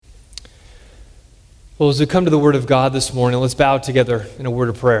Well, as we come to the Word of God this morning, let's bow together in a word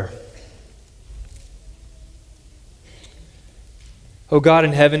of prayer. O God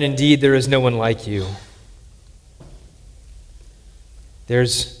in heaven, indeed there is no one like you.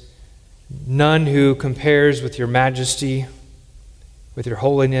 There's none who compares with your majesty, with your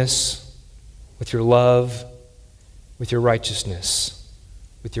holiness, with your love, with your righteousness,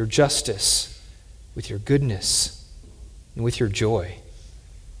 with your justice, with your goodness, and with your joy.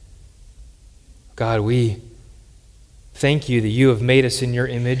 God, we thank you that you have made us in your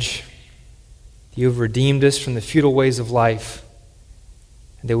image, that you have redeemed us from the futile ways of life,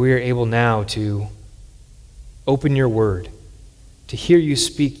 and that we are able now to open your word, to hear you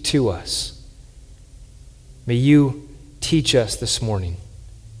speak to us. May you teach us this morning.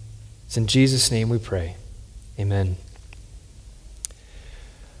 It's in Jesus' name we pray. Amen.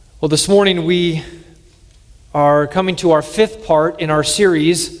 Well, this morning we are coming to our fifth part in our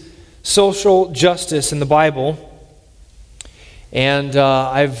series, Social Justice in the Bible. And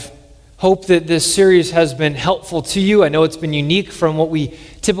I've hoped that this series has been helpful to you. I know it's been unique from what we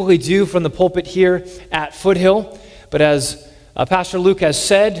typically do from the pulpit here at Foothill. But as Pastor Luke has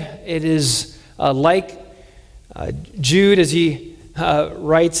said, it is like Jude as he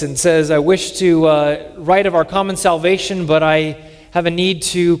writes and says, I wish to write of our common salvation, but I have a need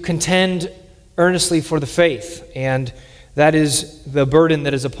to contend earnestly for the faith. And that is the burden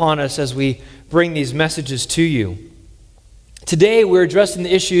that is upon us as we bring these messages to you. Today, we're addressing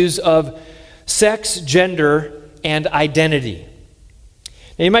the issues of sex, gender, and identity.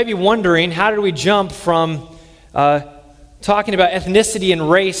 Now, you might be wondering, how did we jump from talking about ethnicity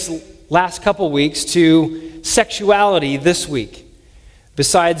and race last couple weeks to sexuality this week,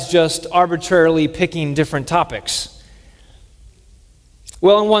 besides just arbitrarily picking different topics?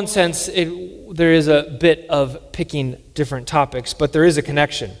 Well, in one sense, there is a bit of picking different topics, but there is a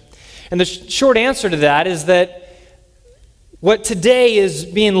connection. And the short answer to that is that what today is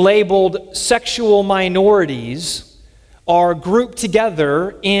being labeled sexual minorities are grouped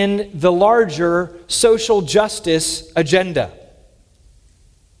together in the larger social justice agenda.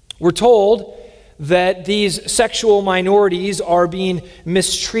 We're told that these sexual minorities are being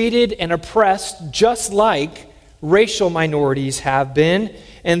mistreated and oppressed just like racial minorities have been,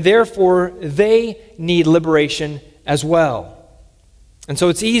 and therefore they need liberation as well. And so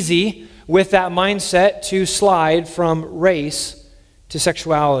it's easy with that mindset to slide from race to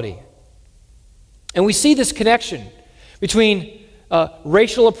sexuality. And we see this connection between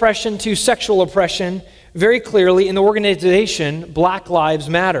racial oppression to sexual oppression very clearly in the organization Black Lives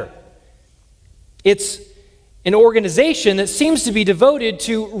Matter. It's an organization that seems to be devoted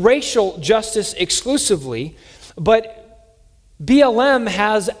to racial justice exclusively, but BLM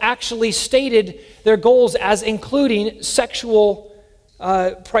has actually stated their goals as including sexual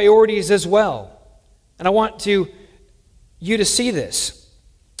priorities as well. And I want you to see this.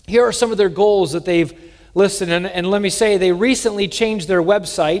 Here are some of their goals that they've listed. And let me say, they recently changed their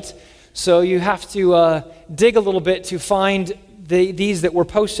website, so you have to dig a little bit to find these that were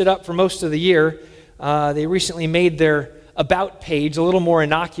posted up for most of the year. They recently made their About page a little more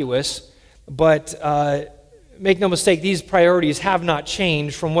innocuous, but make no mistake, these priorities have not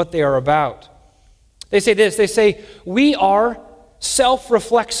changed from what they are about. They say this, they say, we are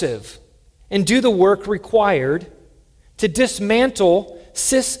self-reflexive and do the work required to dismantle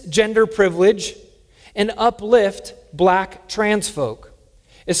cisgender privilege and uplift Black trans folk,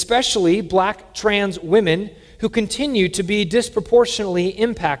 especially Black trans women who continue to be disproportionately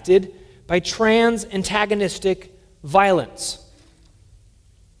impacted by trans antagonistic violence.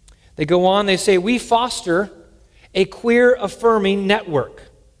 They go on, they say, we foster a queer affirming network.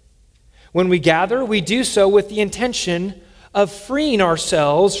 When we gather, we do so with the intention of freeing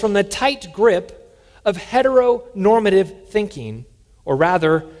ourselves from the tight grip of heteronormative thinking, or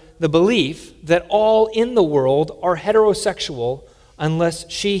rather, the belief that all in the world are heterosexual unless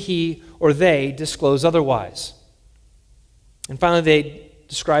she, he, or they disclose otherwise. And finally, they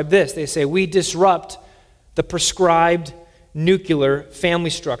describe this. They say, we disrupt the prescribed nuclear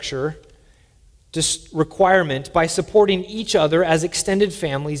family structure requirement by supporting each other as extended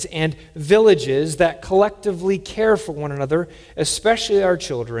families and villages that collectively care for one another, especially our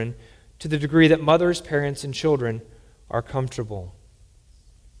children, to the degree that mothers, parents, and children are comfortable.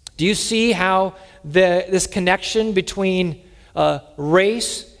 Do you see how this connection between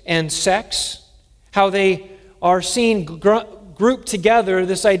race and sex, how they are seen grouped together,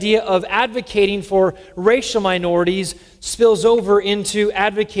 this idea of advocating for racial minorities spills over into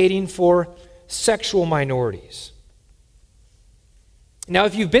advocating for sexual minorities. Now,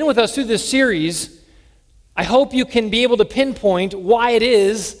 if you've been with us through this series, I hope you can be able to pinpoint why it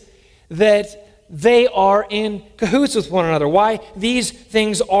is that they are in cahoots with one another, why these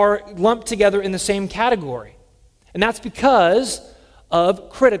things are lumped together in the same category. And that's because of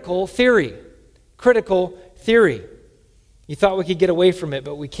critical theory. Critical theory. You thought we could get away from it,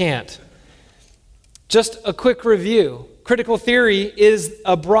 but we can't. Just a quick review. Critical theory is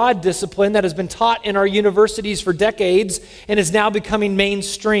a broad discipline that has been taught in our universities for decades and is now becoming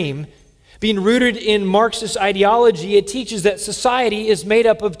mainstream. Being rooted in Marxist ideology, it teaches that society is made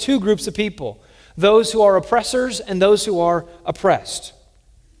up of two groups of people, those who are oppressors and those who are oppressed.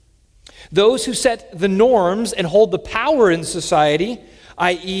 Those who set the norms and hold the power in society,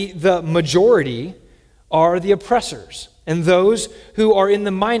 i.e. the majority, are the oppressors, and those who are in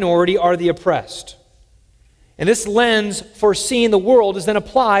the minority are the oppressed. And this lens for seeing the world is then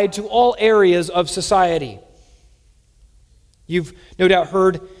applied to all areas of society. You've no doubt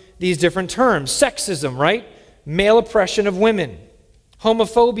heard these different terms. Sexism, right? Male oppression of women.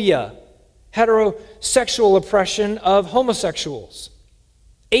 Homophobia, heterosexual oppression of homosexuals.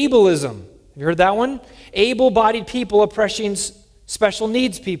 Ableism, have you heard that one? Able-bodied people oppressing special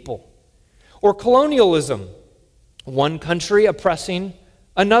needs people. Or colonialism, one country oppressing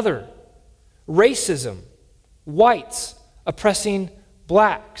another. Racism, whites oppressing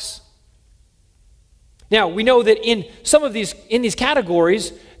blacks. Now, we know that in these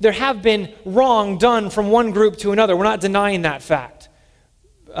categories, there have been wrong done from one group to another. We're not denying that fact.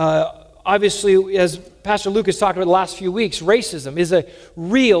 Obviously, as Pastor Lucas talked about the last few weeks, racism is a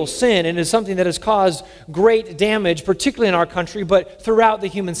real sin and is something that has caused great damage, particularly in our country, but throughout the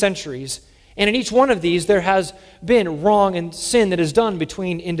human centuries. And in each one of these, there has been wrong and sin that is done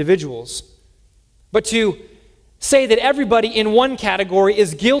between individuals. But to say that everybody in one category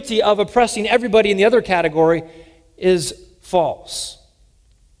is guilty of oppressing everybody in the other category is false.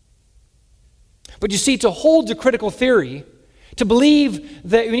 But you see, to hold to critical theory, to believe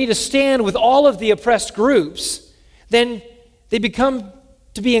that we need to stand with all of the oppressed groups, then they become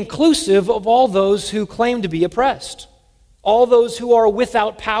to be inclusive of all those who claim to be oppressed, all those who are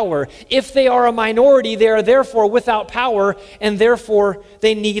without power. If they are a minority, they are therefore without power, and therefore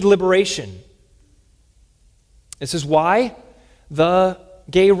they need liberation. This is why the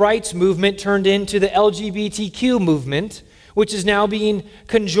gay rights movement turned into the LGBTQ movement, which is now being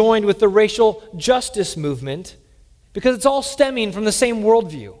conjoined with the racial justice movement, because it's all stemming from the same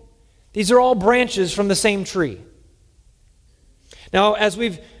worldview. These are all branches from the same tree. Now, as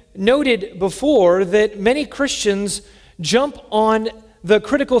we've noted before, that many Christians jump on the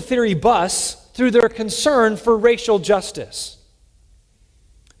critical theory bus through their concern for racial justice.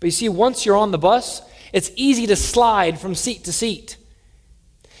 But you see, once you're on the bus, it's easy to slide from seat to seat.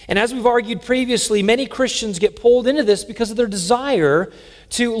 And as we've argued previously, many Christians get pulled into this because of their desire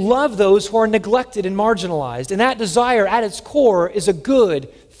to love those who are neglected and marginalized. And that desire at its core is a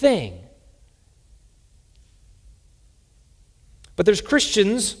good thing. But there's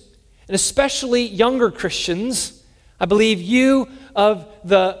Christians, and especially younger Christians, I believe you of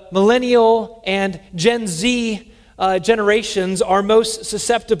the millennial and Gen Z generations are most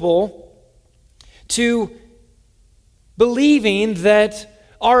susceptible to believing that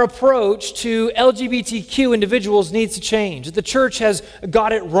our approach to LGBTQ individuals needs to change, that the church has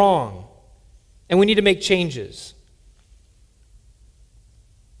got it wrong, and we need to make changes.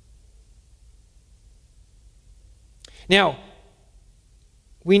 Now,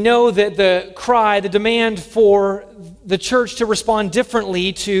 we know that the demand for the church to respond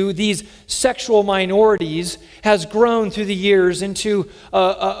differently to these sexual minorities has grown through the years into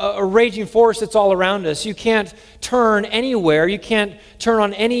a raging force that's all around us. You can't turn anywhere, you can't turn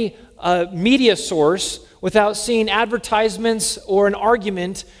on any media source without seeing advertisements or an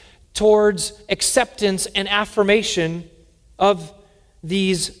argument towards acceptance and affirmation of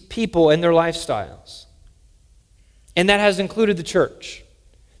these people and their lifestyles. And that has included the church.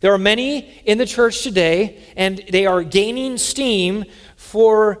 There are many in the church today, and they are gaining steam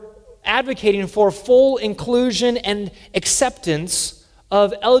for advocating for full inclusion and acceptance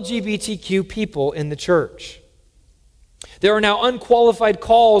of LGBTQ people in the church. There are now unqualified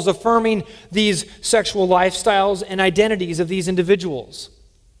calls affirming these sexual lifestyles and identities of these individuals.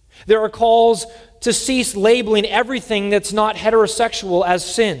 There are calls to cease labeling everything that's not heterosexual as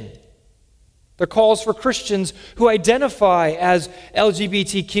sin. There are calls for Christians who identify as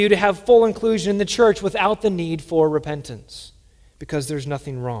LGBTQ to have full inclusion in the church without the need for repentance, because there's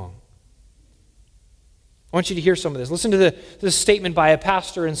nothing wrong. I want you to hear some of this. Listen to this statement by a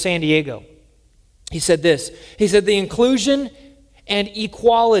pastor in San Diego. He said this. He said, "The inclusion and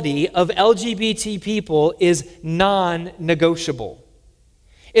equality of LGBT people is non-negotiable.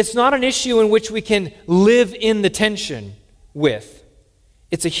 It's not an issue in which we can live in the tension with.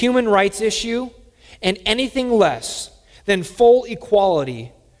 It's a human rights issue, and anything less than full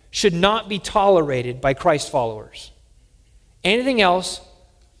equality should not be tolerated by Christ followers. Anything else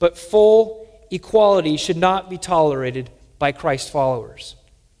but full equality should not be tolerated by Christ followers.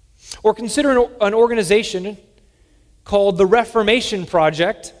 Or consider an organization called the Reformation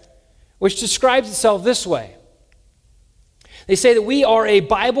Project, which describes itself this way. They say that we are a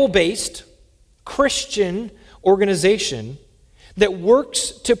Bible-based Christian organization that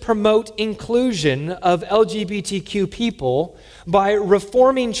works to promote inclusion of LGBTQ people by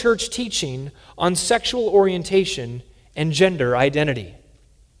reforming church teaching on sexual orientation and gender identity.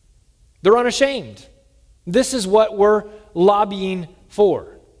 They're unashamed. This is what we're lobbying for.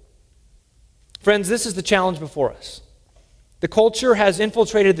 Friends, this is the challenge before us. The culture has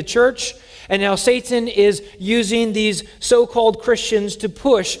infiltrated the church, and now Satan is using these so-called Christians to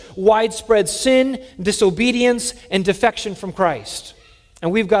push widespread sin, disobedience, and defection from Christ.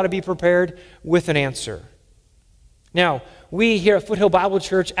 And we've got to be prepared with an answer. Now, we here at Foothill Bible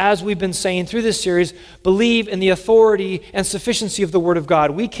Church, as we've been saying through this series, believe in the authority and sufficiency of the Word of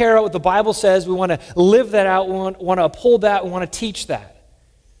God. We care about what the Bible says. We want to live that out. We want to uphold that. We want to teach that.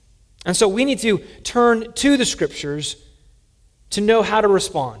 And so we need to turn to the Scriptures to know how to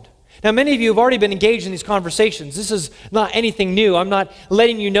respond. Now, many of you have already been engaged in these conversations. This is not anything new. I'm not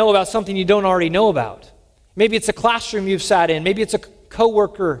letting you know about something you don't already know about. Maybe it's a classroom you've sat in. Maybe it's a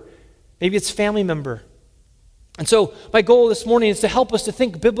coworker. Maybe it's a family member. And so my goal this morning is to help us to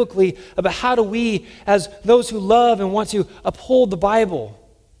think biblically about how do we, as those who love and want to uphold the Bible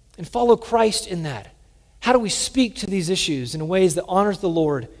and follow Christ in that, how do we speak to these issues in ways that honors the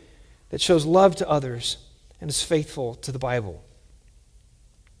Lord, that shows love to others, and is faithful to the Bible?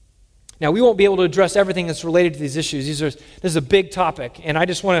 Now, we won't be able to address everything that's related to these issues. This is a big topic, and I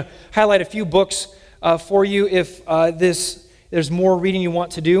just want to highlight a few books for you if there's more reading you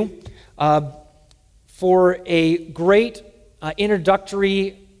want to do. For a great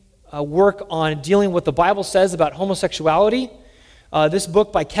introductory work on dealing with what the Bible says about homosexuality, this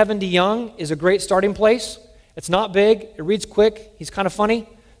book by Kevin DeYoung is a great starting place. It's not big. It reads quick. He's kind of funny.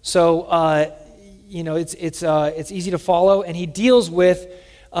 So, it's easy to follow, and he deals with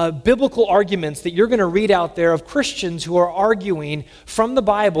biblical arguments that you're going to read out there of Christians who are arguing from the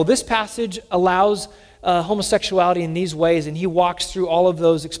Bible. This passage allows homosexuality in these ways, and he walks through all of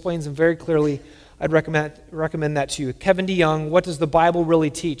those, explains them very clearly. I'd recommend that to you. Kevin DeYoung, What Does the Bible Really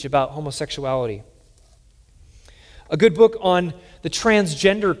Teach About Homosexuality? A good book on the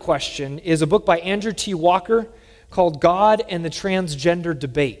transgender question is a book by Andrew T. Walker called God and the Transgender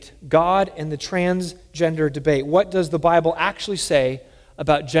Debate. God and the Transgender Debate. What does the Bible actually say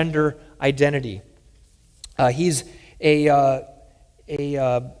about gender identity? He's a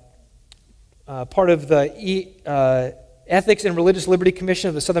part of the Ethics and Religious Liberty Commission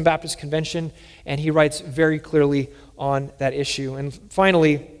of the Southern Baptist Convention, and he writes very clearly on that issue. And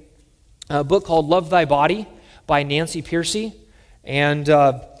finally, a book called Love Thy Body by Nancy Pearcey, and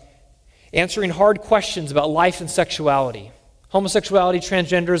answering hard questions about life and sexuality. Homosexuality,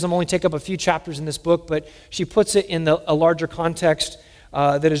 transgenderism only take up a few chapters in this book, but she puts it in a larger context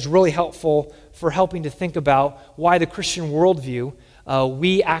that is really helpful for helping to think about why the Christian worldview,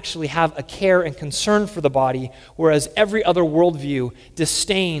 we actually have a care and concern for the body, whereas every other worldview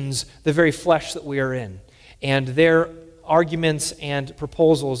disdains the very flesh that we are in. And their arguments and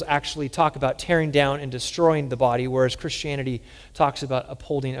proposals actually talk about tearing down and destroying the body, whereas Christianity talks about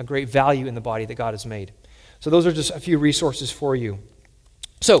upholding a great value in the body that God has made. So those are just a few resources for you.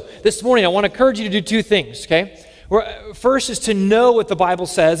 So this morning I want to encourage you to do two things, okay? First is to know what the Bible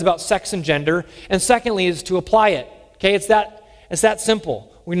says about sex and gender, and secondly is to apply it, okay? It's that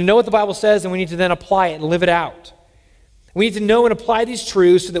simple. We need to know what the Bible says, and we need to then apply it and live it out. We need to know and apply these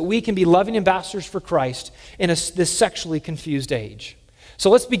truths so that we can be loving ambassadors for Christ in this sexually confused age. So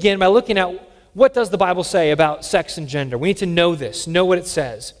let's begin by looking at what does the Bible say about sex and gender. We need to know this, know what it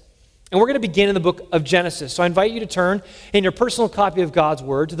says. And we're going to begin in the book of Genesis. So I invite you to turn in your personal copy of God's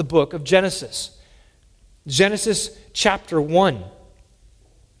Word to the book of Genesis. Genesis chapter 1.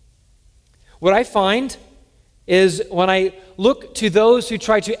 What I find is when I look to those who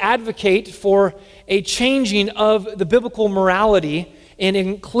try to advocate for a changing of the biblical morality and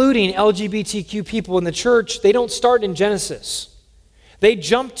including LGBTQ people in the church, they don't start in Genesis. They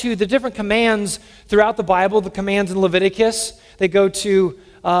jump to the different commands throughout the Bible, the commands in Leviticus. They go to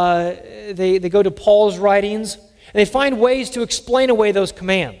they go to Paul's writings, and they find ways to explain away those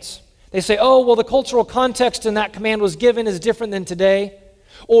commands. They say, oh, well, the cultural context in that command was given is different than today.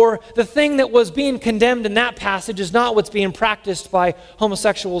 Or the thing that was being condemned in that passage is not what's being practiced by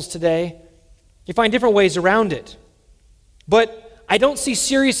homosexuals today. You find different ways around it. But I don't see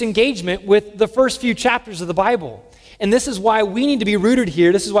serious engagement with the first few chapters of the Bible. And this is why we need to be rooted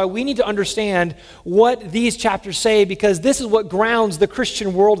here. This is why we need to understand what these chapters say, because this is what grounds the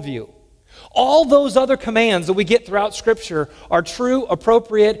Christian worldview. All those other commands that we get throughout Scripture are true,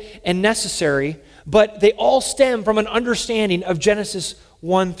 appropriate, and necessary, but they all stem from an understanding of Genesis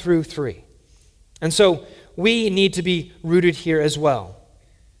 1 through 3. And so we need to be rooted here as well.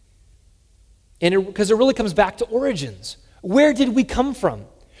 And because it really comes back to origins. Where did we come from?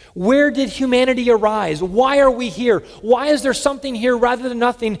 Where did humanity arise? Why are we here? Why is there something here rather than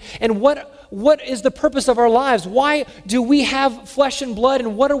nothing? And what is the purpose of our lives? Why do we have flesh and blood,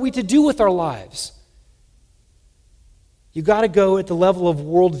 and what are we to do with our lives? You got to go at the level of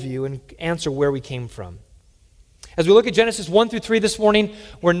worldview and answer where we came from. As we look at Genesis 1 through 3 this morning,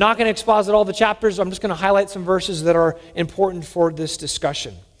 we're not going to exposit all the chapters. I'm just going to highlight some verses that are important for this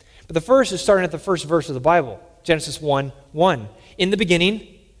discussion. But the first is starting at the first verse of the Bible, Genesis 1:1. In the beginning,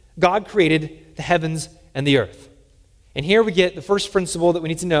 God created the heavens and the earth. And here we get the first principle that we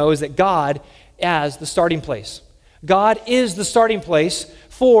need to know is that God as the starting place. God is the starting place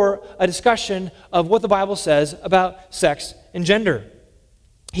for a discussion of what the Bible says about sex and gender.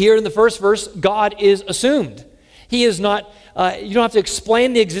 Here in the first verse, God is assumed. He is not, you don't have to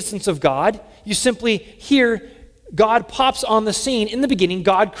explain the existence of God. You simply hear God pops on the scene. In the beginning,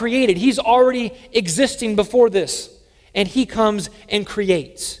 God created. He's already existing before this. And he comes and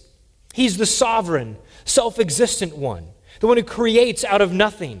creates. He's the sovereign, self-existent one, the one who creates out of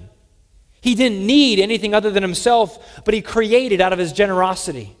nothing. He didn't need anything other than himself, but he created out of his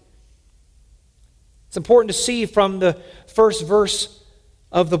generosity. It's important to see from the first verse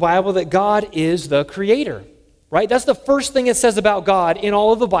of the Bible that God is the creator, right? That's the first thing it says about God in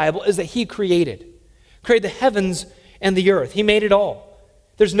all of the Bible is that he created the heavens and the earth. He made it all.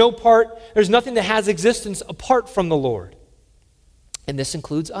 There's nothing that has existence apart from the Lord. And this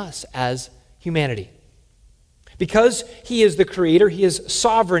includes us as humanity. Because he is the creator, he is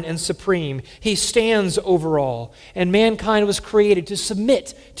sovereign and supreme. He stands over all. And mankind was created to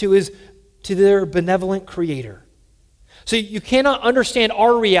submit to their benevolent creator. So you cannot understand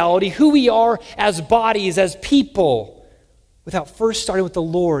our reality, who we are as bodies, as people, without first starting with the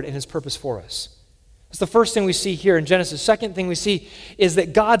Lord and his purpose for us. That's the first thing we see here in Genesis. Second thing we see is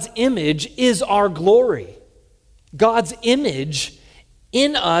that God's image is our glory. God's image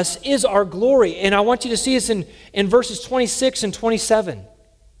in us is our glory. And I want you to see this in verses 26 and 27.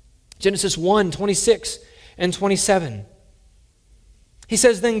 Genesis 1, 26 and 27. He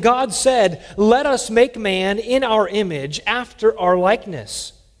says, "Then God said, 'Let us make man in our image, after our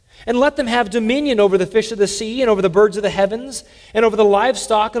likeness. And let them have dominion over the fish of the sea, and over the birds of the heavens, and over the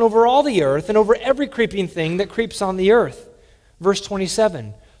livestock, and over all the earth, and over every creeping thing that creeps on the earth.'" Verse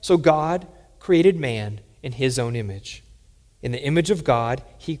 27, "So God created man in his own image. In the image of God,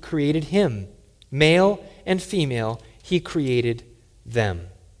 he created him. Male and female, he created them."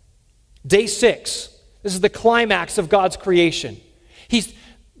 Day 6, this is the climax of God's creation.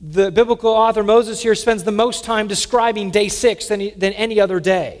 The biblical author Moses here spends the most time describing day 6 than any other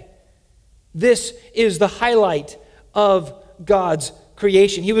day. This is the highlight of God's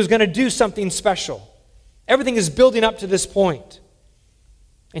creation. He was going to do something special. Everything is building up to this point.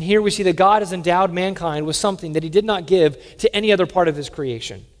 And here we see that God has endowed mankind with something that he did not give to any other part of his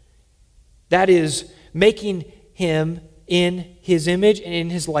creation. That is, making him in his image and in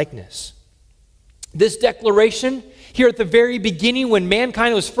his likeness. This declaration here at the very beginning when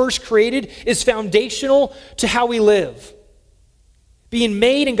mankind was first created is foundational to how we live. Being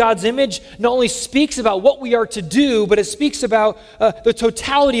made in God's image not only speaks about what we are to do, but it speaks about the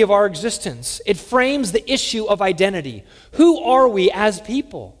totality of our existence. It frames the issue of identity. Who are we as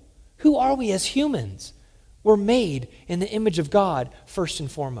people? Who are we as humans? We're made in the image of God first and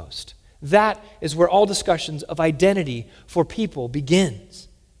foremost. That is where all discussions of identity for people begins.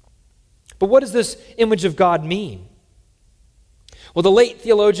 But what does this image of God mean? Well, the late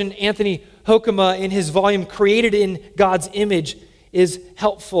theologian Anthony Hoekema, in his volume Created in God's Image, is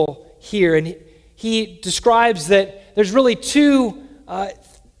helpful here. And he describes that there's really two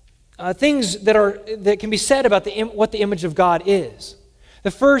things that can be said about what the image of God is.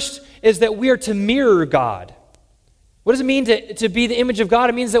 The first is that we are to mirror God. What does it mean to be the image of God?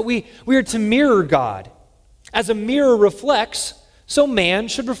 It means that we are to mirror God. As a mirror reflects, so man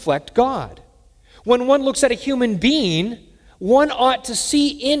should reflect God. When one looks at a human being, one ought to see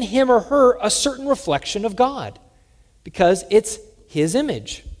in him or her a certain reflection of God, because it's his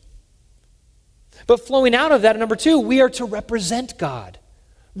image. But flowing out of that, number two, we are to represent God,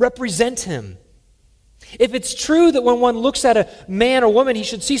 represent him. If it's true that when one looks at a man or woman, he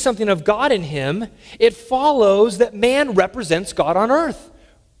should see something of God in him, it follows that man represents God on earth.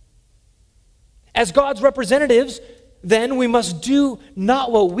 As God's representatives, then we must do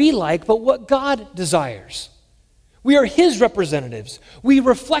not what we like, but what God desires. We are his representatives. We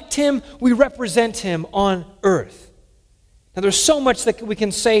reflect him, we represent him on earth. Now, there's so much that we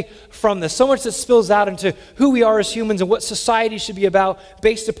can say from this, so much that spills out into who we are as humans and what society should be about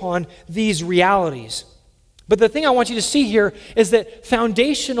based upon these realities. But the thing I want you to see here is that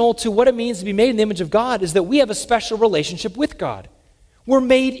foundational to what it means to be made in the image of God is that we have a special relationship with God. We're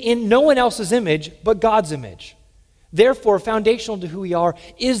made in no one else's image but God's image. Therefore, foundational to who we are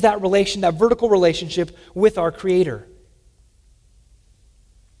is that relation, that vertical relationship with our Creator.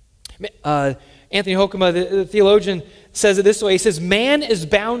 Anthony Hoekema, the theologian, says it this way. He says, man is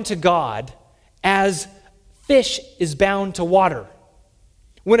bound to God as fish is bound to water.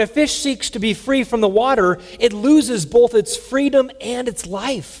 When a fish seeks to be free from the water, it loses both its freedom and its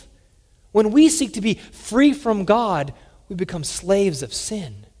life. When we seek to be free from God, we become slaves of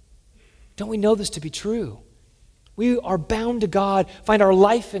sin. Don't we know this to be true? We are bound to God, find our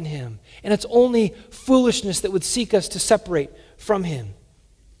life in him, and it's only foolishness that would seek us to separate from him.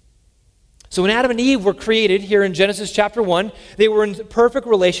 So when Adam and Eve were created here in Genesis chapter 1, they were in perfect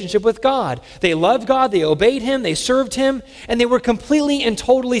relationship with God. They loved God, they obeyed him, they served him, and they were completely and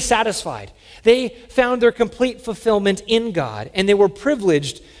totally satisfied. They found their complete fulfillment in God, and they were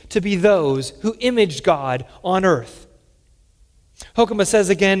privileged to be those who imaged God on earth. Hoekema says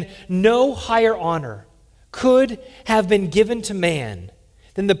again, no higher honor could have been given to man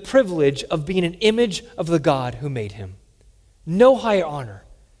than the privilege of being an image of the God who made him. No higher honor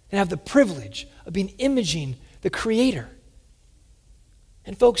than have the privilege of being imaging the Creator.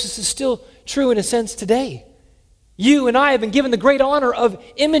 And folks, this is still true in a sense today. You and I have been given the great honor of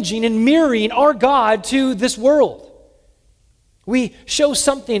imaging and mirroring our God to this world. We show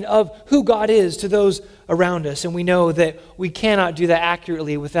something of who God is to those around us, and we know that we cannot do that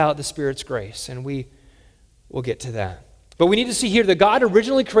accurately without the Spirit's grace, and we'll get to that. But we need to see here that God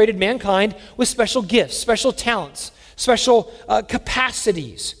originally created mankind with special gifts, special talents, special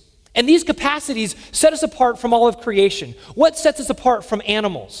capacities. And these capacities set us apart from all of creation. What sets us apart from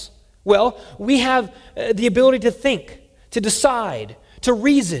animals? Well, we have the ability to think, to decide, to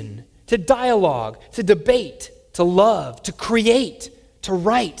reason, to dialogue, to debate, to love, to create, to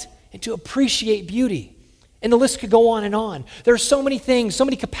write, and to appreciate beauty. And the list could go on and on. There are so many things, so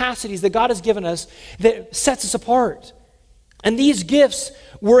many capacities that God has given us that sets us apart. And these gifts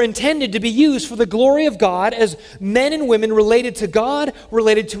were intended to be used for the glory of God as men and women related to God,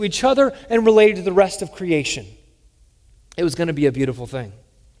 related to each other, and related to the rest of creation. It was going to be a beautiful thing.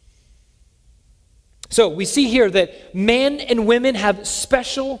 So we see here that men and women have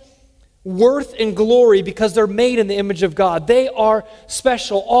special worth and glory because they're made in the image of God. They are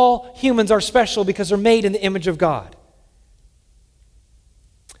special. All humans are special because they're made in the image of God.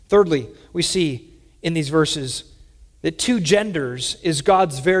 Thirdly, we see in these verses that two genders is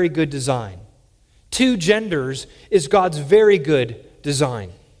God's very good design. Two genders is God's very good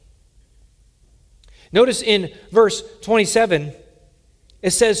design. Notice in verse 27, it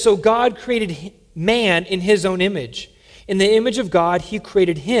says, so God created man in his own image. In the image of God, he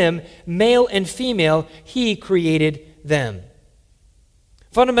created him, male and female, he created them.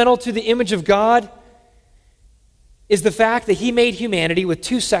 Fundamental to the image of God is the fact that he made humanity with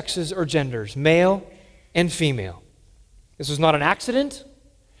two sexes or genders, male and female. This was not an accident.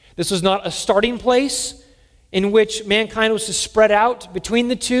 This was not a starting place in which mankind was to spread out between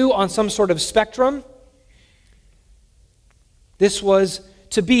the two on some sort of spectrum. This was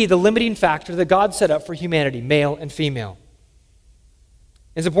to be the limiting factor that God set up for humanity, male and female.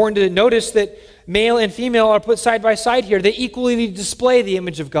 It's important to notice that male and female are put side by side here. They equally display the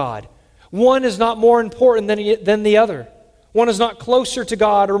image of God. One is not more important than the other. One is not closer to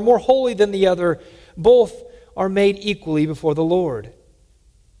God or more holy than the other. Both are made equally before the Lord.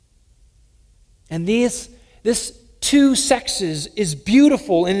 And this two sexes is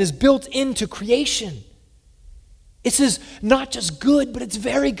beautiful and is built into creation. It says not just good, but it's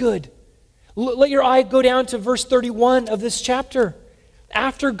very good. Let your eye go down to verse 31 of this chapter.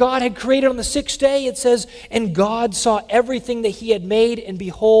 After God had created on the sixth day, it says, and God saw everything that he had made, and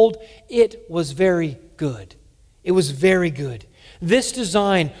behold, it was very good. It was very good. This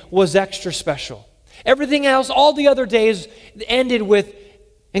design was extra special. Everything else, all the other days ended with,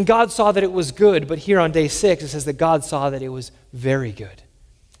 and God saw that it was good. But here on day 6, it says that God saw that it was very good.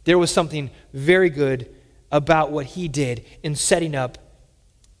 There was something very good about what he did in setting up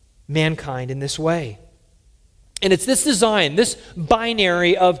mankind in this way. And it's this design, this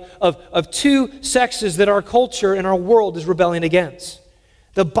binary of two sexes that our culture and our world is rebelling against.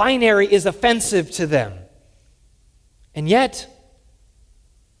 The binary is offensive to them. And yet,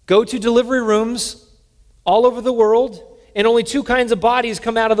 go to delivery rooms all over the world, and only two kinds of bodies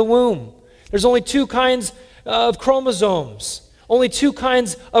come out of the womb. There's only two kinds of chromosomes, only two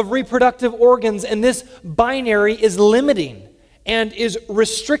kinds of reproductive organs, and this binary is limiting and is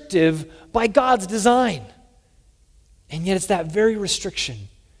restrictive by God's design. And yet it's that very restriction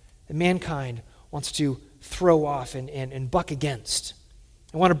that mankind wants to throw off and buck against.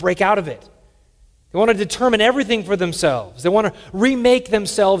 They want to break out of it. They want to determine everything for themselves. They want to remake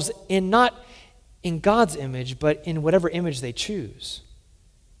themselves not in God's image, but in whatever image they choose.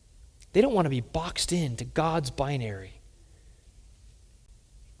 They don't want to be boxed into God's binary.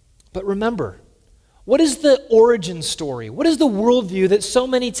 But remember, what is the origin story? What is the worldview that so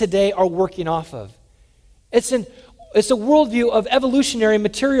many today are working off of? It's a worldview of evolutionary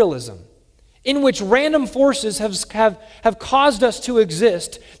materialism, in which random forces have caused us to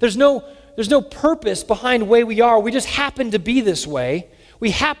exist. There's no purpose behind the way we are. We just happen to be this way.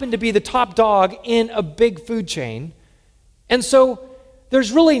 We happen to be the top dog in a big food chain. And so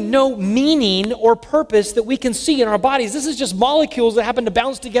there's really no meaning or purpose that we can see in our bodies. This is just molecules that happen to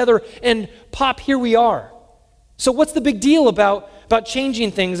bounce together and pop, here we are. So what's the big deal about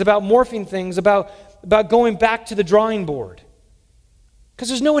changing things, about morphing things, about going back to the drawing board? Because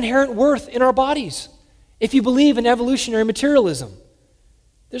there's no inherent worth in our bodies. If you believe in evolutionary materialism,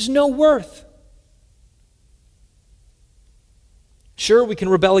 there's no worth. Sure, we can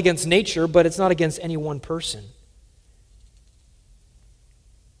rebel against nature, but it's not against any one person.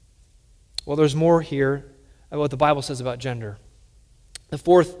 Well, there's more here about what the Bible says about gender. The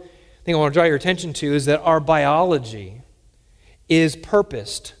fourth thing I want to draw your attention to is that our biology is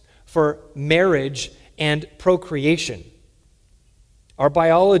purposed for marriage and procreation. Our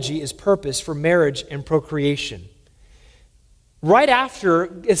biology is purposed for marriage and procreation. Right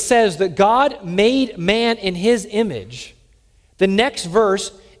after it says that God made man in his image, the next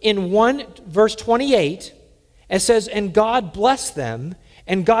verse, in verse 28, it says, "And God blessed them,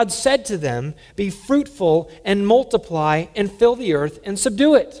 and God said to them, be fruitful and multiply and fill the earth and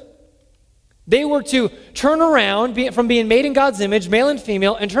subdue it." They were to turn around from being made in God's image, male and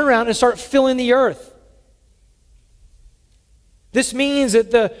female, and turn around and start filling the earth. This means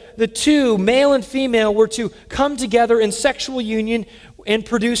that the two, male and female, were to come together in sexual union and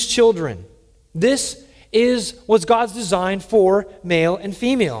produce children. This was God's design for male and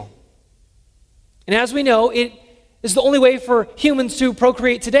female. And as we know, it is the only way for humans to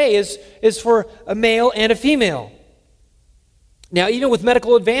procreate today is for a male and a female. Now, even with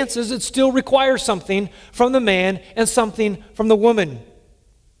medical advances, it still requires something from the man and something from the woman.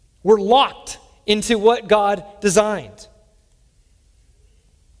 We're locked into what God designed.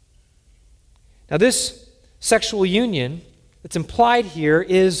 Now, this sexual union that's implied here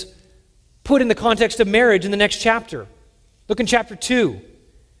is put in the context of marriage in the next chapter. Look in chapter 2,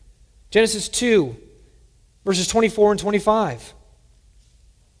 Genesis 2, verses 24 and 25.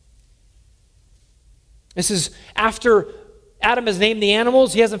 This is after Adam has named the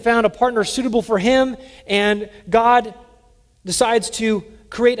animals. He hasn't found a partner suitable for him, and God decides to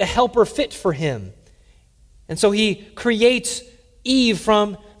create a helper fit for him. And so he creates Eve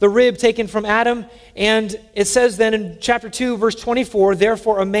from the rib taken from Adam, and it says then in chapter 2, verse 24,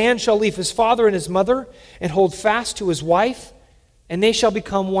 "Therefore a man shall leave his father and his mother and hold fast to his wife, and they shall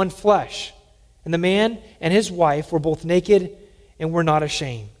become one flesh. And the man and his wife were both naked and were not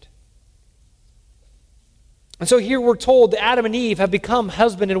ashamed." And so here we're told that Adam and Eve have become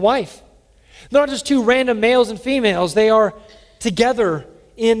husband and wife. They're not just two random males and females. They are together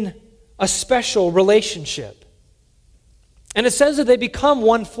in a special relationship. And it says that they become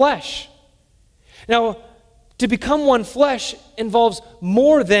one flesh. Now, to become one flesh involves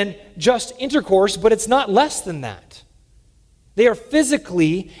more than just intercourse, but it's not less than that. They are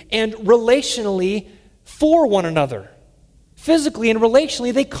physically and relationally for one another. Physically and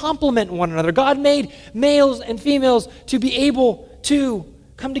relationally, they complement one another. God made males and females to be able to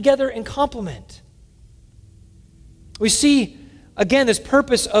come together and complement. We see, again, this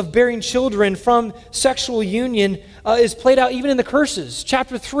purpose of bearing children from sexual union is played out even in the curses.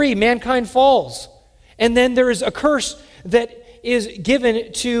 Chapter 3, mankind falls. And then there is a curse that is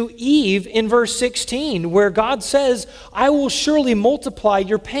given to Eve in verse 16, where God says, "I will surely multiply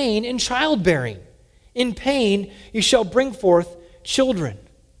your pain in childbearing. In pain you shall bring forth children."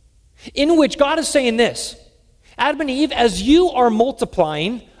 In which God is saying this: Adam and Eve, as you are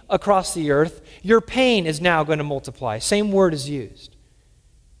multiplying across the earth, your pain is now going to multiply. Same word is used.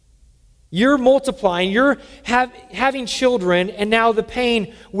 You're multiplying, you're having children, and now the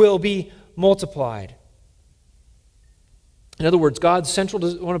pain will be multiplied. In other words, God's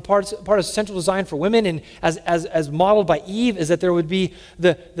part of central design for women, and as modeled by Eve, is that there would be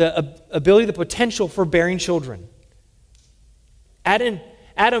the ability, the potential for bearing children.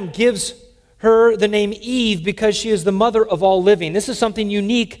 Adam gives her the name Eve because she is the mother of all living. This is something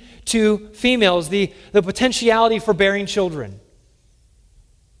unique to females, the potentiality for bearing children.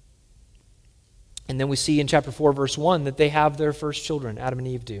 And then we see in chapter 4, verse 1, that they have their first children, Adam and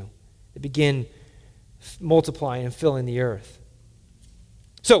Eve do. They begin multiplying and filling the earth.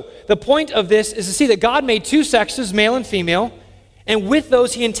 So the point of this is to see that God made two sexes, male and female, and with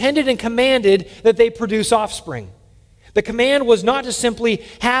those he intended and commanded that they produce offspring. The command was not to simply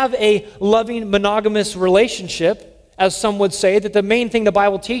have a loving monogamous relationship, as some would say, that the main thing the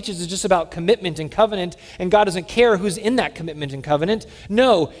Bible teaches is just about commitment and covenant, and God doesn't care who's in that commitment and covenant.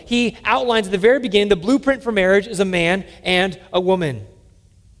 No, he outlines at the very beginning the blueprint for marriage is a man and a woman.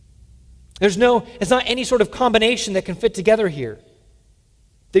 It's not any sort of combination that can fit together here.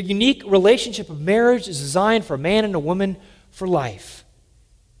 The unique relationship of marriage is designed for a man and a woman for life.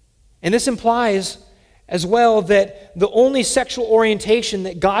 And this implies as well that the only sexual orientation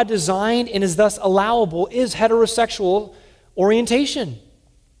that God designed and is thus allowable is heterosexual orientation.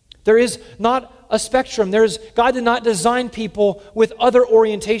 There is not a spectrum. God did not design people with other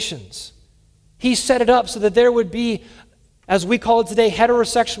orientations. He set it up so that there would be, as we call it today,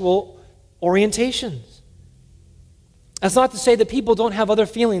 heterosexual orientations. That's not to say that people don't have other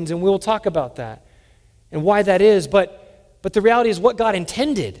feelings, and we'll talk about that and why that is, but the reality is what God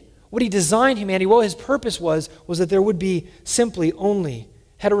intended. What he designed humanity, what his purpose was that there would be simply only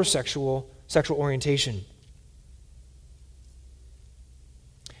heterosexual sexual orientation.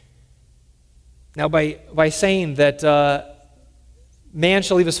 Now, by saying that man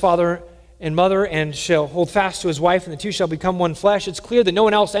shall leave his father and mother and shall hold fast to his wife, and the two shall become one flesh, it's clear that no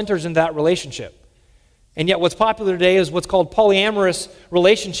one else enters into that relationship. And yet what's popular today is what's called polyamorous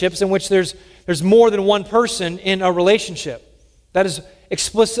relationships, in which there's more than one person in a relationship. That is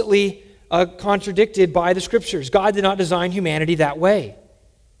explicitly contradicted by the Scriptures. God did not design humanity that way.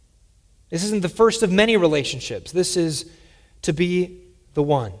 This isn't the first of many relationships. This is to be the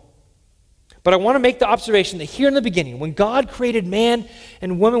one. But I want to make the observation that here in the beginning, when God created man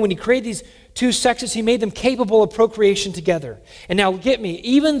and woman, when he created these two sexes, he made them capable of procreation together. And now get me,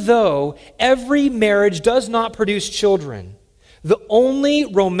 even though every marriage does not produce children, the only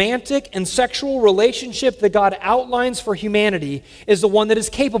romantic and sexual relationship that God outlines for humanity is the one that is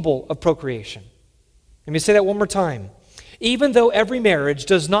capable of procreation. Let me say that one more time. Even though every marriage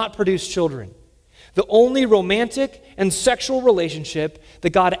does not produce children, the only romantic and sexual relationship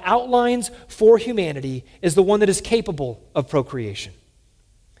that God outlines for humanity is the one that is capable of procreation.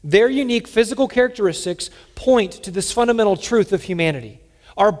 Their unique physical characteristics point to this fundamental truth of humanity.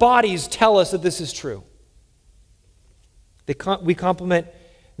 Our bodies tell us that this is true. We complement,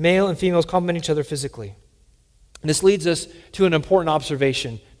 male and females complement each other physically. And this leads us to an important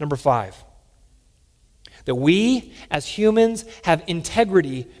observation, number 5. That we, as humans, have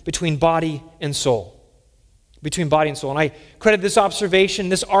integrity between body and soul. Between body and soul. And I credit this observation,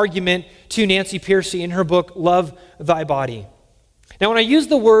 this argument, to Nancy Pearcey in her book, Love Thy Body. Now, when I use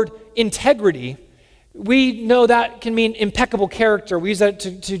the word integrity, we know that can mean impeccable character. We use that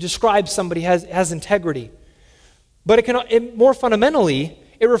to describe somebody has integrity. But more fundamentally,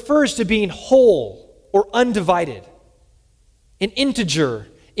 it refers to being whole or undivided. An integer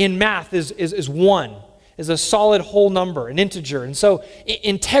in math is 1, is a solid whole number, an integer. And so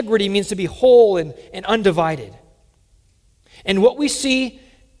integrity means to be whole and undivided. And what we see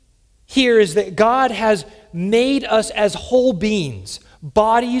here is that God has made us as whole beings,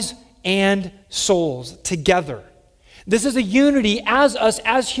 bodies and souls together. This is a unity as us,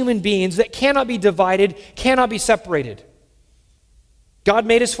 as human beings, that cannot be divided, cannot be separated. God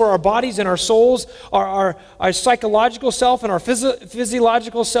made us for our bodies and our souls, our psychological self and our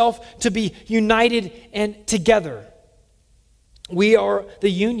physiological self to be united and together. We are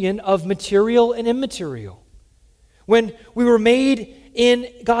the union of material and immaterial. When we were made in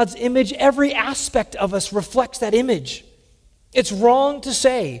God's image, every aspect of us reflects that image. It's wrong to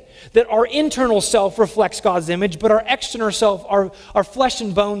say that our internal self reflects God's image, but our external self, our flesh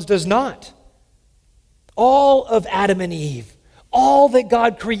and bones, does not. All of Adam and Eve, all that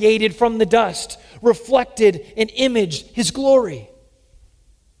God created from the dust, reflected and imaged His glory.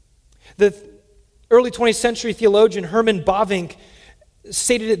 The early 20th century theologian Herman Bavinck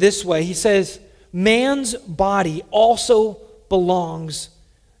stated it this way. He says, man's body also belongs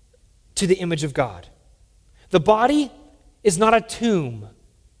to the image of God. The body is not a tomb.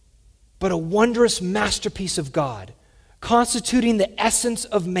 but a wondrous masterpiece of God, constituting the essence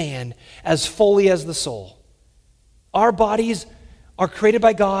of man as fully as the soul. Our bodies are created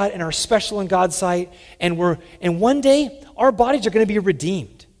by God and are special in God's sight, and one day our bodies are going to be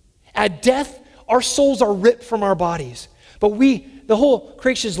redeemed. At death, our souls are ripped from our bodies. But the whole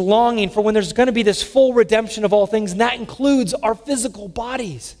creation is longing for when there's going to be this full redemption of all things, and that includes our physical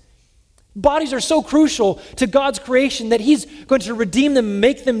bodies. Bodies are so crucial to God's creation that He's going to redeem them,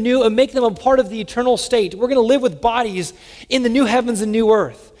 make them new, and make them a part of the eternal state. We're going to live with bodies in the new heavens and new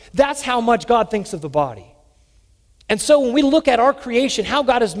earth. That's how much God thinks of the body. And so when we look at our creation, how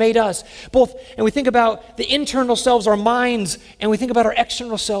God has made us, and we think about the internal selves, our minds, and we think about our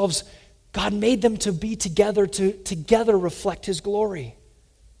external selves, God made them to be together, to together reflect His glory.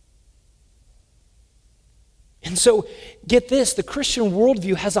 And so, get this, the Christian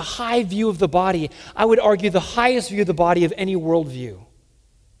worldview has a high view of the body. I would argue the highest view of the body of any worldview.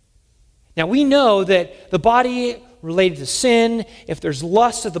 Now, we know that the body related to sin, if there's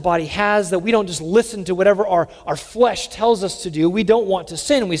lust that the body has, that we don't just listen to whatever our flesh tells us to do. We don't want to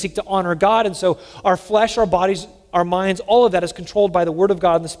sin. We seek to honor God. And so our flesh, our bodies, our minds, all of that is controlled by the Word of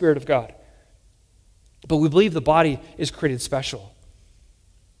God and the Spirit of God. But we believe the body is created special.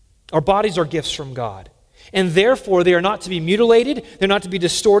 Our bodies are gifts from God. And therefore, they are not to be mutilated, they're not to be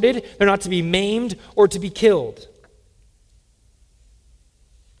distorted, they're not to be maimed or to be killed.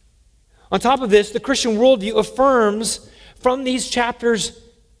 On top of this, the Christian worldview affirms from these chapters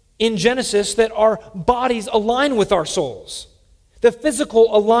in Genesis that our bodies align with our souls. The physical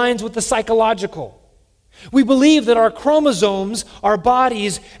aligns with the psychological. We believe that our chromosomes, our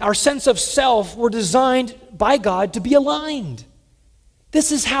bodies, our sense of self were designed by God to be aligned.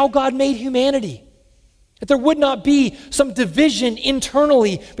 This is how God made humanity. That there would not be some division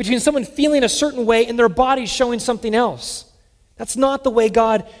internally between someone feeling a certain way and their body showing something else. That's not the way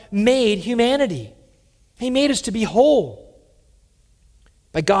God made humanity. He made us to be whole.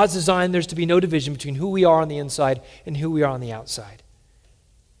 By God's design, there's to be no division between who we are on the inside and who we are on the outside.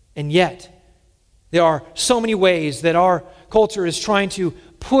 And yet, there are so many ways that our culture is trying to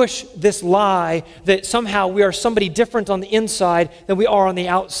push this lie that somehow we are somebody different on the inside than we are on the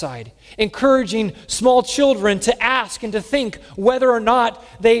outside. Encouraging small children to ask and to think whether or not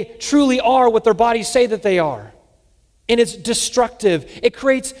they truly are what their bodies say that they are. And it's destructive. It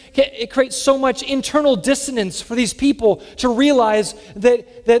creates so much internal dissonance for these people to realize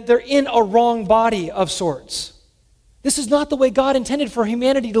that they're in a wrong body of sorts. This is not the way God intended for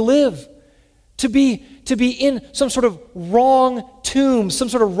humanity to live. To be in some sort of wrong tomb, some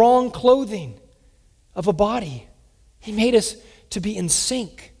sort of wrong clothing of a body. He made us to be in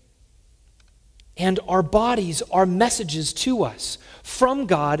sync. And our bodies are messages to us from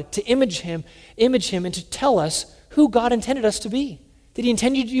God to image Him, and to tell us who God intended us to be. Did He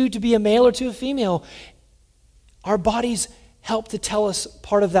intend you to be a male or to a female? Our bodies help to tell us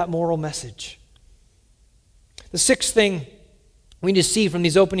part of that moral message. The sixth thing we need to see from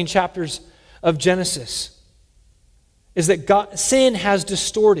these opening chapters of Genesis is that sin has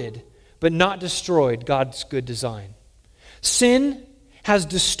distorted but not destroyed God's good design. Sin has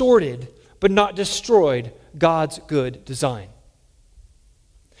distorted but not destroyed God's good design.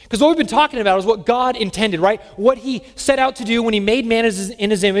 Because what we've been talking about is what God intended, right? What He set out to do when He made man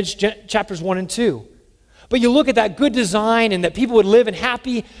in His image, chapters 1 and 2. But you look at that good design and that people would live in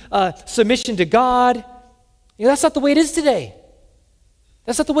happy submission to God. That's not the way it is today.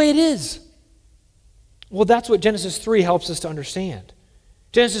 That's not the way it is. Well, that's what Genesis 3 helps us to understand.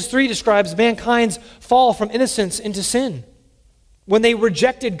 Genesis 3 describes mankind's fall from innocence into sin. When they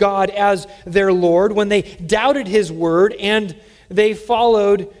rejected God as their Lord, when they doubted His word, and they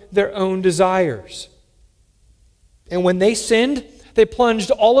followed their own desires. And when they sinned, they plunged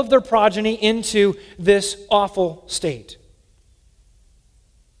all of their progeny into this awful state.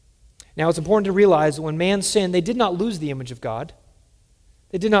 Now, it's important to realize that when man sinned, they did not lose the image of God.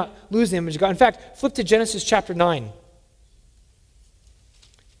 They did not lose the image of God. In fact, flip to Genesis chapter 9.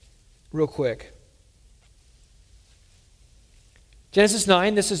 Real quick. Genesis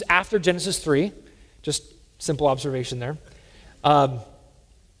 9, this is after Genesis 3. Just simple observation there.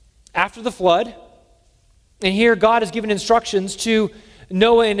 After the flood, and here God has given instructions to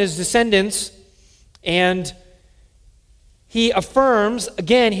Noah and his descendants, and He affirms,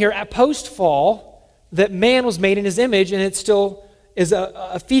 again here at post-fall, that man was made in His image, and it still is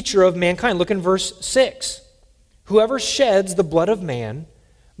a feature of mankind. Look in verse 6. Whoever sheds the blood of man,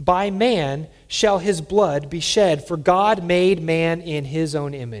 by man shall his blood be shed, for God made man in His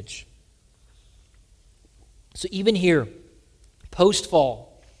own image. So even here,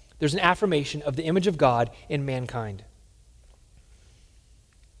 post-fall, there's an affirmation of the image of God in mankind.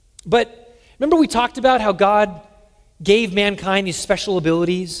 But remember we talked about how God gave mankind these special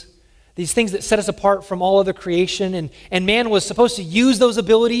abilities, these things that set us apart from all other creation, and man was supposed to use those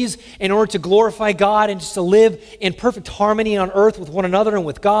abilities in order to glorify God and just to live in perfect harmony on earth with one another and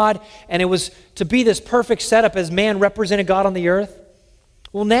with God, and it was to be this perfect setup as man represented God on the earth.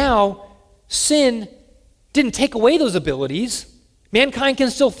 Well, now, sin didn't take away those abilities. Mankind can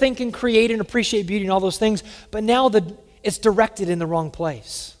still think and create and appreciate beauty and all those things, but now it's directed in the wrong